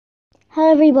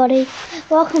Hello everybody,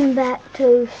 welcome back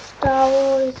to Star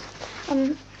Wars.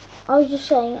 I was just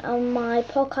saying, my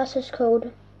podcast is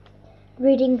called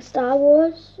Reading Star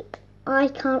Wars. I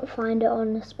can't find it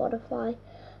on Spotify,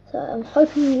 so I'm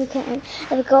hoping you can.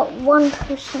 I've got one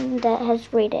person that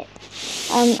has read it.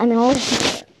 I'll listen to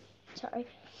it. Sorry.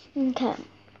 Okay.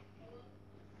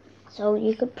 So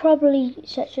you could probably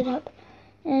search it up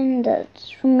and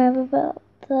just remember about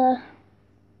the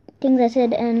things I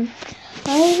said in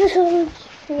my episodes.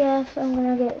 Yes, I'm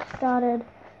gonna get started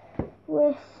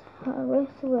with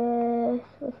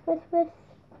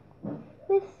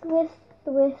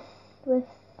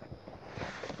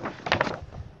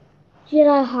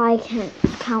Jedi High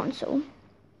Council.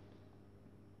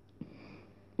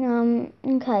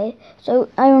 Okay, so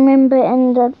I remember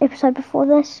in the episode before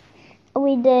this,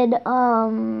 we did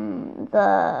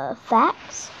the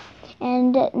facts,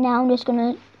 and now I'm just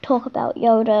gonna talk about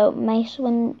Yoda, Mace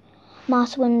Windu,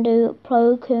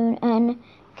 Plo Koon, and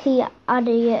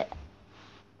Ki-Adi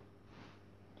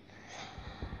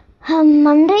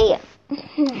Mundi.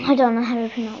 I don't know how to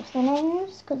pronounce their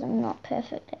names because I'm not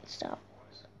perfect at Star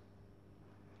Wars.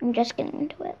 I'm just getting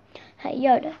into it. Hey,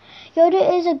 Yoda.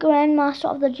 Yoda is a Grand Master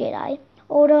of the Jedi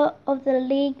Order of the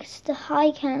League's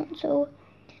High Council.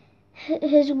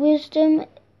 His wisdom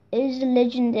is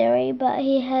legendary, but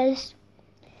he has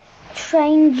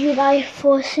trained Jedi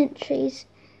for centuries.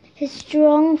 His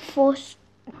strong Force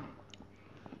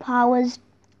powers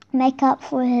make up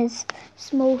for his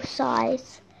small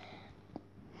size.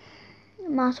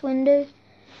 Mace Windu.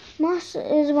 Mace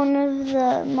is one of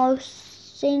the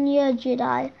most senior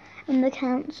Jedi in the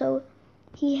Council.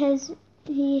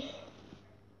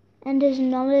 And his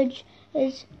knowledge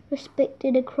is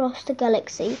respected across the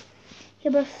galaxy. He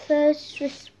prefers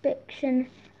respect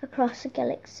across the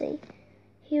galaxy.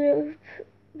 He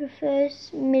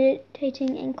prefers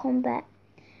meditating in combat,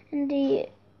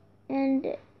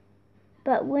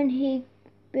 but when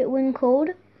called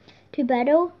to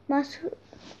battle, Mace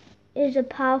is a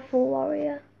powerful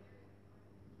warrior.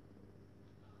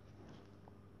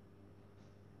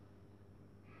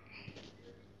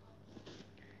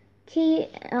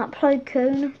 Plo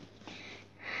Koon.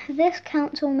 This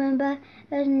council member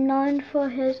is known for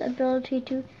his ability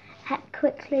to act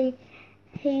quickly.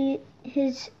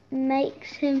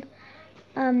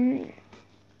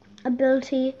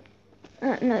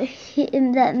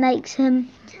 That makes him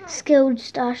skilled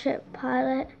starship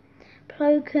pilot.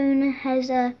 Plo Koon has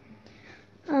a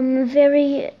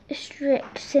very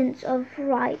strict sense of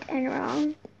right and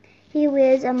wrong. He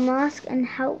wears a mask and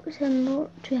help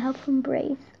him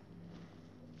breathe.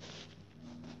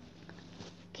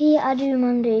 Ki-Adi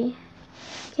Mundi.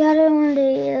 Ki-Adi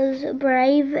Mundi is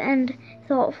brave and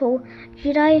thoughtful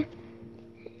Jedi.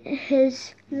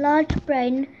 His large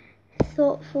brain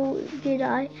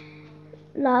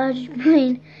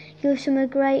gives him a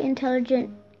great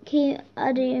intelligence.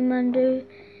 Ki-Adi Mundi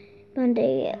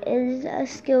is a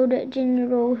skilled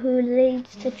general who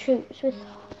leads the troops with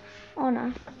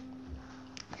honor.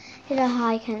 Jedi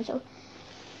High Council.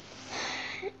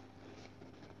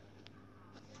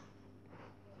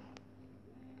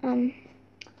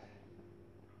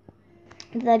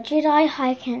 The Jedi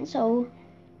High Council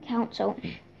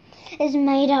is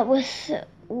made up with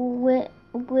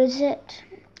wizard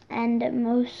and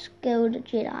most skilled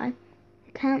Jedi.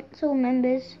 Council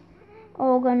members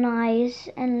organize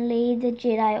and lead the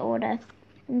Jedi Order.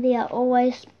 There are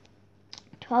always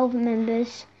 12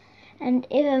 members, and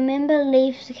if a member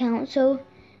leaves the council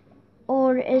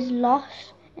or is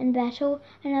lost in battle,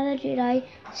 another Jedi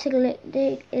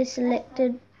is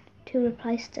selected to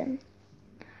replace them.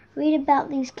 Read about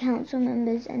these council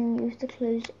members and use the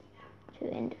clues to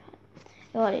identify.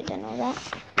 You already done all that.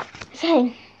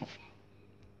 Okay.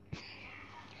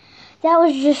 That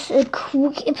was just a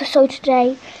quick episode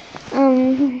today.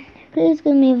 Please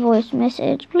give me a voice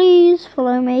message. Please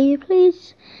follow me.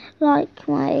 Please like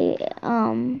my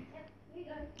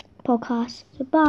podcast. Goodbye.